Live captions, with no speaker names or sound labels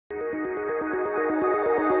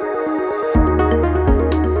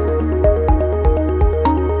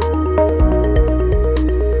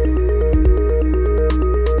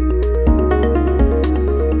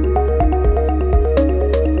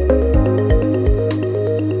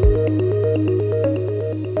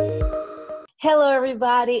Hello,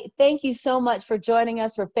 everybody. Thank you so much for joining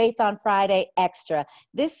us for Faith on Friday Extra.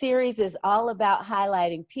 This series is all about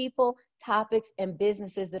highlighting people, topics, and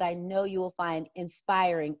businesses that I know you will find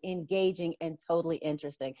inspiring, engaging, and totally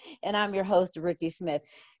interesting. And I'm your host, Ricky Smith.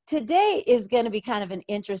 Today is going to be kind of an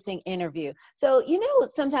interesting interview. So,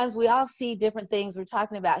 sometimes we all see different things. We're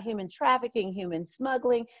talking about human trafficking, human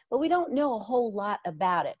smuggling, but we don't know a whole lot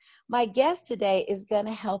about it. My guest today is going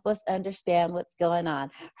to help us understand what's going on.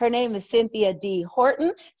 Her name is Cynthia D.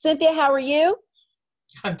 Horton. Cynthia, how are you?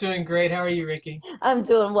 I'm doing great. How are you, Ricky? I'm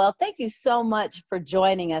doing well. Thank you so much for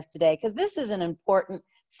joining us today, because this is an important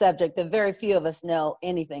subject that very few of us know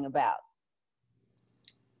anything about.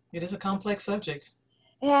 It is a complex subject.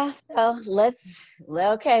 Yeah, so let's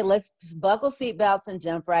buckle seatbelts and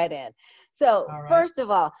jump right in. So All right. first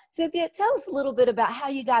of all, Cynthia, tell us a little bit about how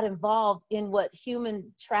you got involved in what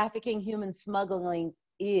human trafficking, human smuggling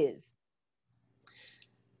is.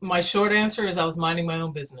 My short answer is I was minding my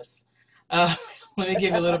own business. Uh, Let me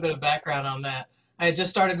give you a little bit of background on that. I had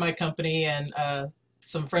just started my company, and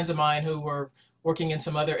some friends of mine who were working in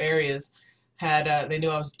some other areas they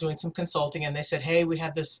knew I was doing some consulting, and they said, "Hey, we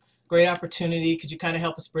have this great opportunity. Could you kind of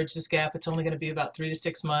help us bridge this gap? It's only going to be about 3 to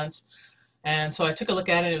 6 months." And so I took a look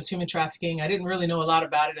at it. It was human trafficking. I didn't really know a lot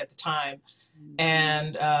about it at the time,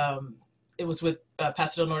 and it was with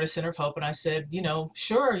Paso Norte Center of Hope, and I said,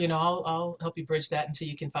 sure, I'll help you bridge that until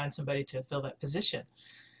you can find somebody to fill that position.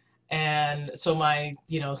 And so my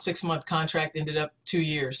 6-month contract ended up 2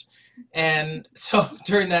 years, and so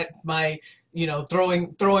during that my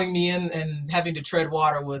throwing me in and having to tread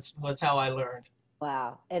water was how I learned.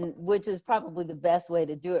 Wow. And which is probably the best way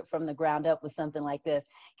to do it from the ground up with something like this.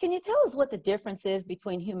 Can you tell us what the difference is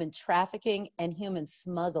between human trafficking and human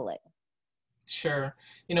smuggling? Sure.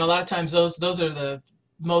 A lot of times those are the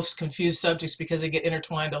most confused subjects because they get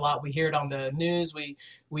intertwined a lot. We hear it on the news. We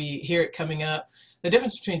hear it coming up. The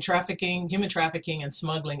difference between human trafficking and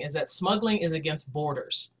smuggling is that smuggling is against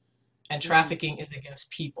borders and Mhm. trafficking is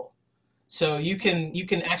against people. So you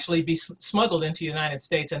can actually be smuggled into the United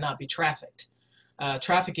States and not be trafficked.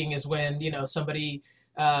 Trafficking is when somebody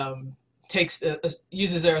um,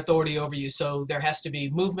 uses their authority over you. So there has to be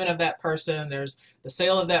movement of that person. There's the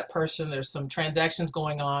sale of that person. There's some transactions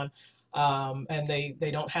going on, and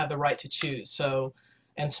they don't have the right to choose. So,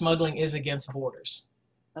 and smuggling is against borders.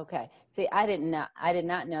 Okay. See, I did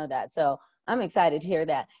not know that. So I'm excited to hear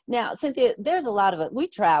that. Now, Cynthia, there's a lot of it. We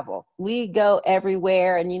travel, we go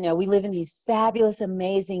everywhere, and we live in these fabulous,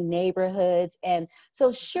 amazing neighborhoods. And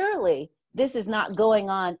so surely this is not going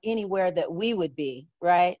on anywhere that we would be,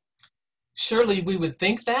 right? Surely we would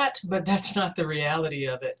think that, but that's not the reality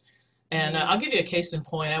of it. And Mm. I'll give you a case in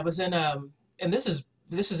point. I was in and this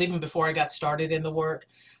is even before I got started in the work.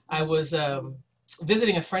 I was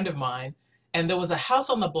visiting a friend of mine, and there was a house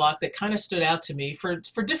on the block that kind of stood out to me for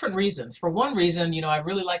different reasons. For one reason, I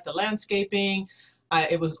really liked the landscaping.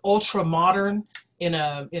 It was ultra modern in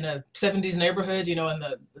a 70s neighborhood.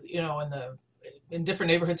 In different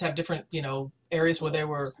neighborhoods have different areas where they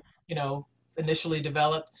were initially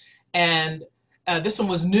developed, and this one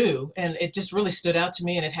was new, and it just really stood out to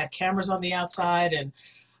me, and it had cameras on the outside. And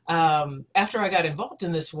after I got involved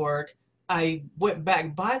in this work, I went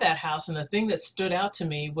back by that house, and the thing that stood out to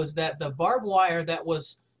me was that the barbed wire that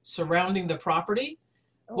was surrounding the property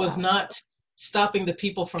Oh, was wow. not stopping the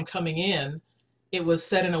people from coming in. It was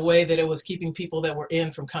set in a way that it was keeping people that were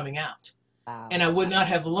in from coming out. Wow. And I would not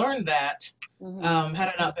have learned that Hmm. had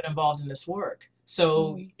I not been involved in this work.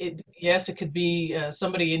 So Hmm. yes, it could be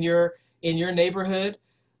somebody in your neighborhood.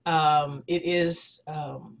 Um, it is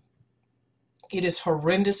um, it is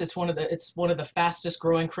horrendous. It's one of the fastest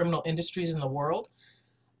growing criminal industries in the world,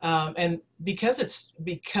 and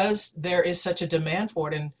because there is such a demand for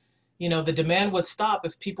it, and the demand would stop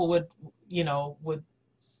if people would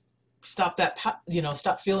stop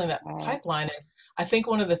stop feeling that Right. pipeline. And I think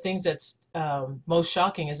one of the things that's most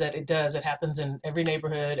shocking is that it happens in every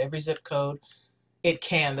neighborhood, every zip code.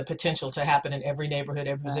 The potential to happen in every neighborhood,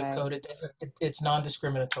 every zip Right. code. It's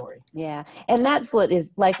non-discriminatory. Yeah. And that's what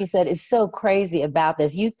is, like you said, is so crazy about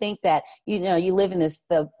this. You think that, you live in this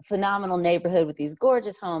phenomenal neighborhood with these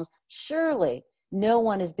gorgeous homes. Surely no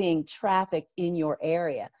one is being trafficked in your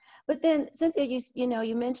area. But then, Cynthia,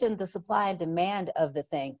 you mentioned the supply and demand of the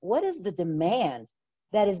thing. What is the demand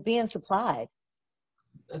that is being supplied?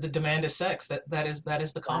 The demand is sex. That is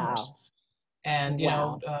the Wow. commerce. And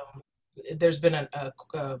Wow. there's been a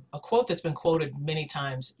quote that's been quoted many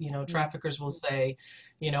times. Mm. Traffickers will say,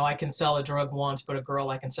 I can sell a drug once, but a girl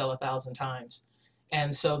I can sell 1,000 times.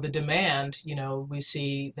 And so the demand, we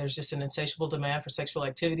see there's just an insatiable demand for sexual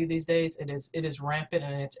activity these days. It is rampant,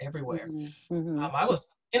 and it's everywhere. Hmm. Hmm. I was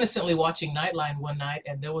innocently watching Nightline one night,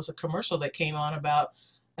 and there was a commercial that came on about,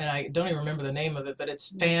 and I don't even remember the name of it, but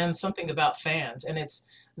it's fans, something about fans, and it's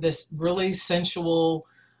this really sensual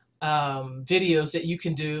videos that you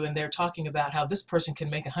can do, and they're talking about how this person can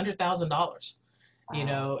make $100,000, you Wow.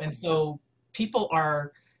 know, and so people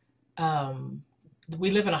are, um,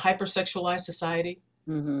 we live in a hypersexualized society.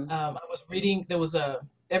 Mm-hmm. I was reading, there was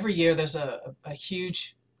every year there's a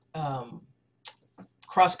huge um,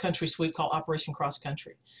 cross country sweep called Operation Cross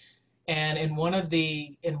Country. And in one of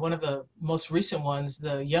the most recent ones,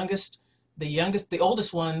 the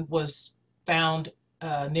oldest one was found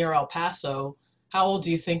near El Paso. How old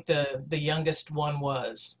do you think the youngest one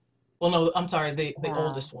was? Well, no, I'm sorry, the Wow.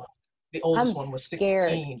 oldest one. The I'm oldest one was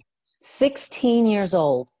scared. 16. 16 years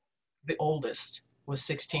old. The oldest was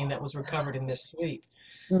 16 that was recovered in this sweep.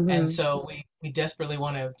 And Mm-hmm. so we desperately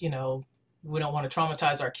want to, you know, we don't want to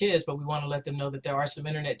traumatize our kids, but we want to let them know that there are some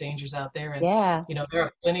internet dangers out there. And, Yeah. you know, there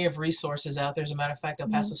are plenty of resources out there. As a matter of fact, El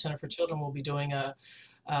Mm-hmm. Paso Center for Children will be doing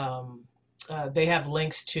um, they have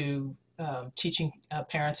links to teaching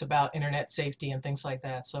parents about internet safety and things like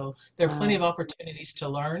that. So there are plenty Wow. of opportunities to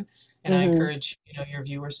learn. And I Mm-hmm. encourage, you know, your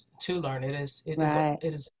viewers to learn. Right.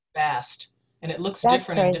 It is vast, and it looks That's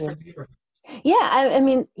different in crazy. different neighborhoods. Yeah, I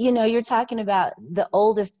mean, you know, you're talking about the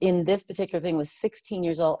oldest in this particular thing was 16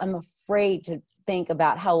 years old. I'm afraid to think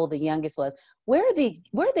about how old the youngest was. Where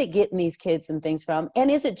are they getting these kids and things from? And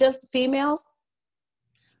is it just females?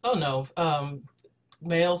 Oh no,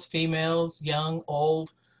 males, females, young,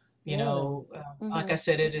 old, you Really? know, like Mm-hmm. I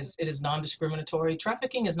said, it is non-discriminatory.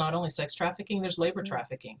 Trafficking is not only sex trafficking, there's labor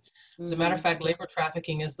trafficking. As a matter of Mm-hmm. fact, labor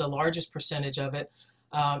trafficking is the largest percentage of it,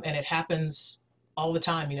 and it happens all the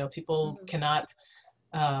time. You know, people Mm-hmm. cannot,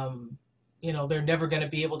 um, you know, they're never going to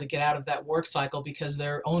be able to get out of that work cycle because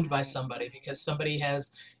they're owned by Right. somebody, because somebody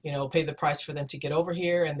has, you know, paid the price for them to get over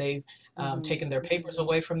here, and they've Mm-hmm. taken their papers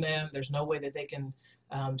away from them. There's no way that they can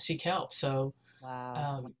seek help. So Wow.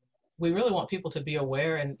 um, we really want people to be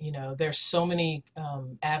aware. And you know, there's so many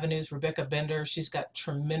avenues. Rebecca Bender, she's got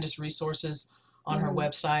tremendous resources on her Mm-hmm.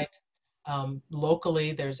 website.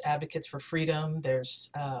 Locally, there's Advocates for Freedom, there's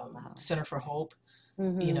Wow. Center for Hope. You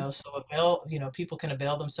Mm-hmm. know, so avail, you know, people can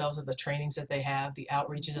avail themselves of the trainings that they have, the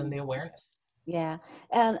outreaches, Mm-hmm. and the awareness. Yeah.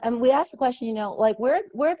 And we asked the question, you know, like where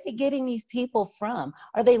are they getting these people from?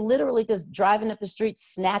 Are they literally just driving up the street,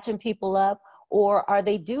 snatching people up? Or are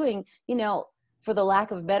they doing, you know, for the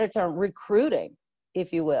lack of a better term, recruiting,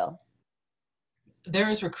 if you will? There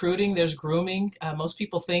is recruiting, there's grooming. Most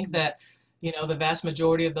people think that, you know, the vast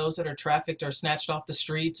majority of those that are trafficked are snatched off the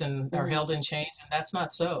streets and are Mm-hmm. held in chains, and that's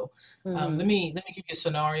not so. Mm-hmm. Let me give you a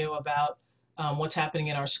scenario about what's happening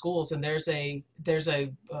in our schools. And there's a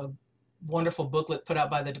wonderful booklet put out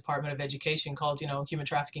by the Department of Education called, you know, Human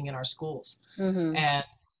Trafficking in Our Schools. Mm-hmm. And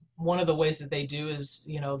one of the ways that they do is,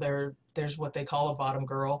 you know, there's what they call a bottom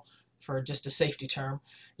girl, for just a safety term,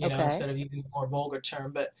 you know, Okay. instead of using a more vulgar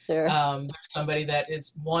term. But Sure. there's somebody that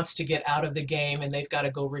is wants to get out of the game, and they've got to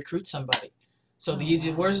go recruit somebody. So Oh, the easy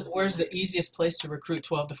wow. where's the easiest place to recruit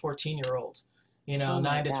 12 to 14 year olds, you know, Oh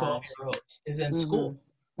my 9 to 12 gosh. year olds, is in Mm-hmm. school.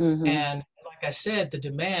 Mm-hmm. And like I said, the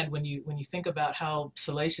demand, when you think about how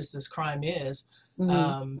salacious this crime is,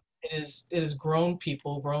 Mm-hmm. it is grown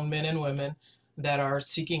people, grown men and women, that are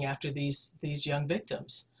seeking after these young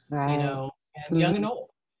victims, you Right. know, and young Mm-hmm. and old.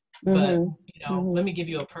 But Mm-hmm. you know, Mm-hmm. let me give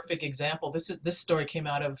you a perfect example. This story came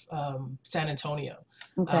out of San Antonio.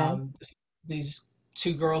 Okay. Um, these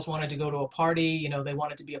two girls wanted to go to a party. You know, they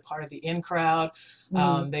wanted to be a part of the in crowd.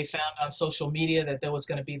 Mm-hmm. They found on social media that there was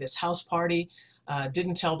going to be this house party.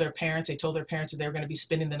 Didn't tell their parents. They told their parents that they were going to be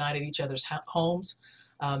spending the night at each other's homes.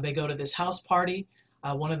 They go to this house party.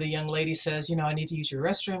 One of the young ladies says, you know, I need to use your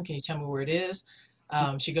restroom. Can you tell me where it is?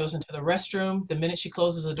 She goes into the restroom. The minute she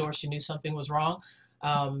closes the door, she knew something was wrong,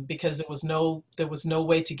 because there was no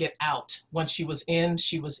way to get out. Once she was in,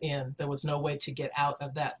 she was in. There was no way to get out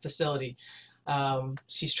of that facility.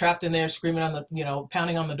 She's trapped in there, screaming on the, you know,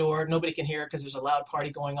 pounding on the door. Nobody can hear her because there's a loud party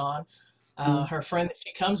going on. Mm-hmm. Her friend that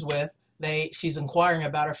she comes with, she's inquiring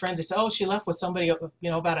about her friends. They say, oh, she left with somebody, you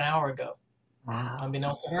know, about an hour ago. Wow.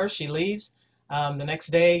 Unbeknownst to her, she leaves. The next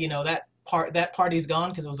day, you know, that party's gone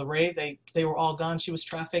because it was a rave. They were all gone. She was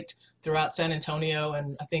trafficked throughout San Antonio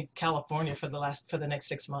and I think California for the next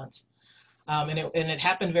 6 months. And it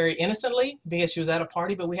happened very innocently because she was at a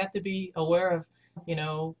party. But we have to be aware of, you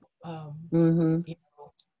know, um, Mm-hmm. you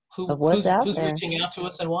know, Of what's out who's there. reaching out to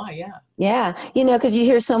us and why. Yeah. Yeah, you know, because you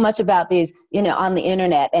hear so much about these, you know, on the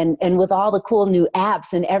internet and with all the cool new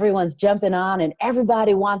apps and everyone's jumping on and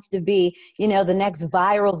everybody wants to be, you know, the next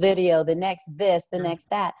viral video, the next this, the next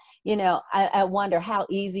that. You know, I wonder how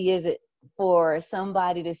easy is it for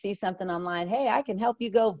somebody to see something online. Hey, I can help you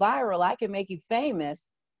go viral. I can make you famous.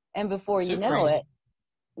 And before you Super know easy.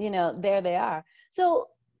 it, there they are. So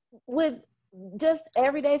with just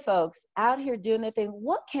everyday folks out here doing their thing,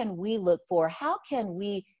 what can we look for? How can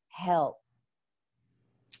we help?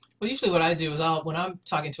 Well, usually what I do is when I'm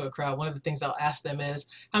talking to a crowd, one of the things I'll ask them is,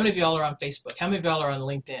 how many of y'all are on Facebook? How many of y'all are on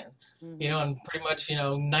LinkedIn? Mm-hmm. And pretty much,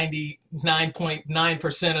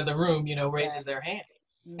 99.9% of the room, Right. raises their hand.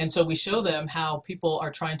 And Mm-hmm. so we show them how people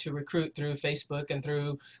are trying to recruit through Facebook and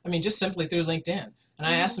just simply through LinkedIn. And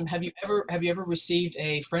I ask Mm-hmm. them, have you ever received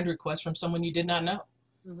a friend request from someone you did not know?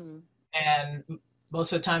 Mm-hmm. And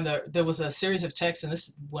most of the time there was a series of texts, and this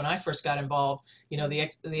is when I first got involved. The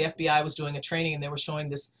FBI was doing a training, and they were showing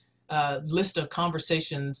this list of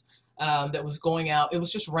conversations that was going out. It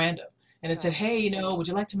was just random, and it said, Right. hey, would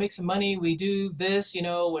you like to make some money? We do this,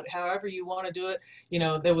 however you want to do it.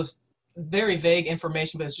 There was very vague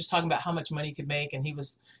information, but it was just talking about how much money you could make. And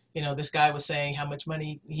this guy was saying how much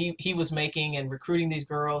money he was making and recruiting these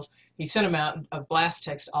girls. He sent them out a blast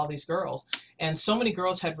text to all these girls, and so many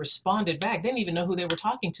girls had responded back. They didn't even know who they were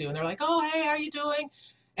talking to, and they're like, "Oh, hey, how are you doing?"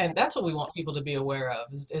 And that's what we want people to be aware of: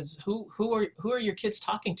 is who are your kids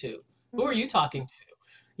talking to? Who are Mm-hmm. you talking to?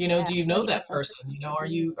 Yeah. Do you know that person? Are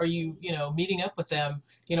you meeting up with them?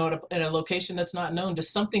 At a location that's not known. Does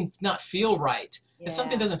something not feel right? If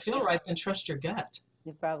something Yeah. doesn't feel right, then trust your gut.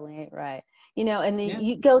 You probably ain't right. And then Yeah.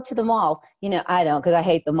 you go to the malls. I don't, because I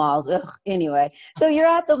hate the malls. Ugh, anyway, so you're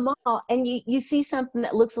at the mall and you see something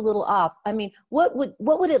that looks a little off. I mean, what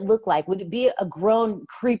would it look like? Would it be a grown,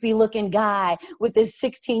 creepy looking guy with this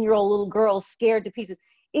 16-year-old little girl scared to pieces?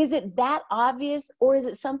 Is it that obvious, or is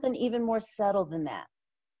it something even more subtle than that?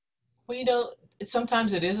 Well,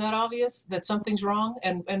 sometimes it is that obvious that something's wrong,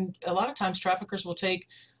 and a lot of times traffickers will take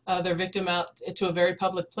their victim out to a very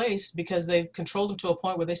public place because they've controlled them to a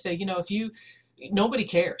point where they say, if nobody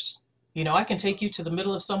cares. I can take you to the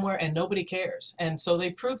middle of somewhere and nobody cares. And so they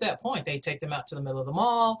prove that point. They take them out to the middle of the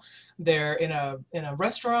mall. They're in a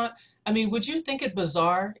restaurant. I mean, would you think it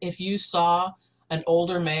bizarre if you saw an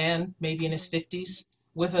older man, maybe in his 50s,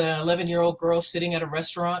 with an 11-year-old girl sitting at a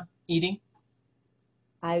restaurant eating?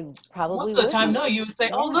 I Most probably of the time, wouldn't. no, you would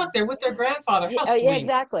say, oh, Yeah. look, they're with their grandfather. Yeah. How Oh, yeah, sweet.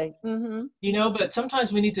 exactly. Mm-hmm. But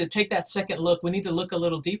sometimes we need to take that second look. We need to look a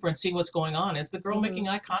little deeper and see what's going on. Is the girl Mm-hmm. making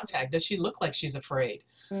eye contact? Does she look like she's afraid?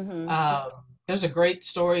 Mm-hmm. There's a great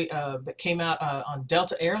story that came out on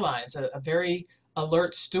Delta Airlines. A very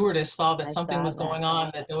alert stewardess saw that I something saw was that. going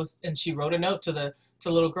on, and she wrote a note to the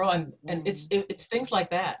little girl, and Mm-hmm. it's things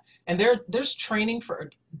like that. And there's training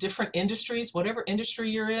for different industries. Whatever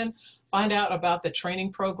industry you're in, find out about the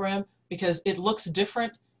training program because it looks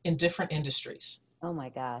different in different industries. Oh my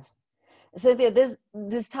gosh. Cynthia,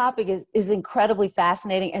 this topic is incredibly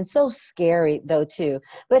fascinating and so scary though too.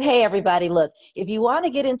 But hey, everybody, look, if you want to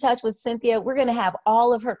get in touch with Cynthia, we're going to have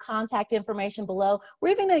all of her contact information below.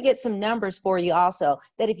 We're even going to get some numbers for you also,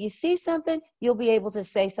 that if you see something, you'll be able to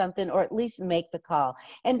say something or at least make the call.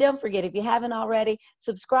 And don't forget, if you haven't already,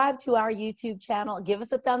 subscribe to our YouTube channel, give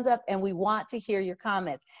us a thumbs up, and we want to hear your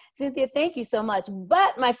comments. Cynthia, thank you so much.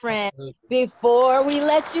 But my friend, Absolutely. before we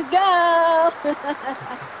let you go, we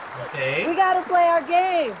Okay. got to play our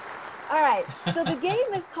game. All right. So the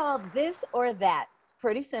game is called This or That. It's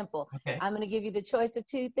pretty simple. Okay. I'm going to give you the choice of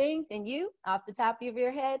two things, and you, off the top of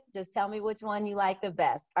your head, just tell me which one you like the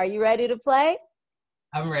best. Are you ready to play?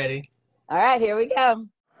 I'm ready. All right, here we go.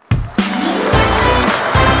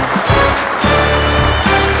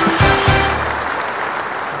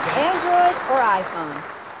 Okay. Android or iPhone?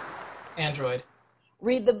 Android.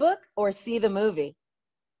 Read the book or see the movie?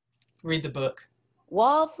 Read the book.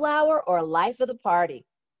 Wallflower or life of the party?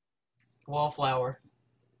 Wallflower.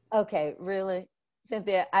 Okay, really?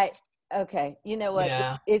 Cynthia, okay, you know what?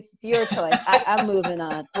 Yeah. It's your choice. I'm moving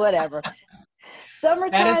on. Whatever. That is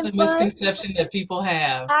Summertime the fun. misconception that people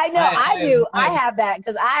have. I know I, I I, do. I I have that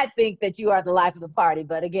because I think that you are the life of the party.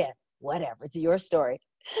 But again, whatever. It's your story.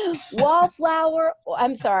 Wallflower.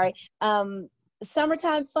 I'm sorry.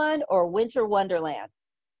 Summertime fun or winter wonderland?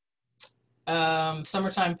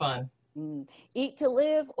 summertime fun. Mm. Eat to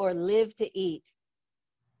live or live to eat?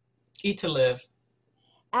 Eat to live.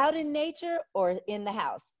 Out in nature or in the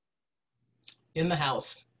house? In the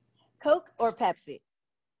house. Coke or Pepsi?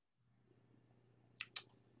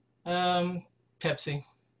 Um, Pepsi.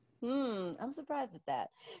 I'm surprised at that.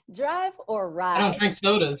 Drive or I don't ride? drink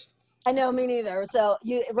sodas. I know, me neither. So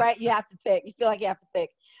you have to pick. You feel like you have to pick.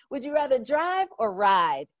 Would you rather drive or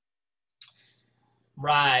ride?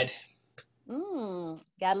 Ride.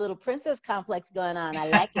 Got a little princess complex going on. I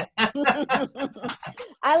like it.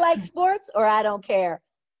 I like sports or I don't care.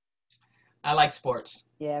 I like sports.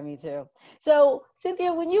 Yeah, me too. So,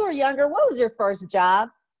 Cynthia, when you were younger, what was your first job?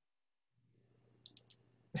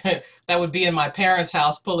 That would be in my parents'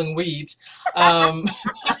 house pulling weeds. Um,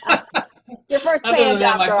 Your first Other paying than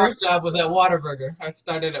that, job, my girl. first job was at Whataburger. I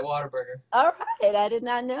started at Whataburger. All right. I did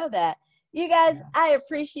not know that. You guys, Yeah. I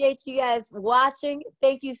appreciate you guys watching.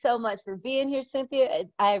 Thank you so much for being here, Cynthia.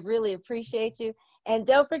 I really appreciate you. And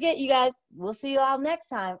don't forget, you guys, we'll see you all next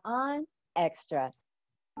time on Extra.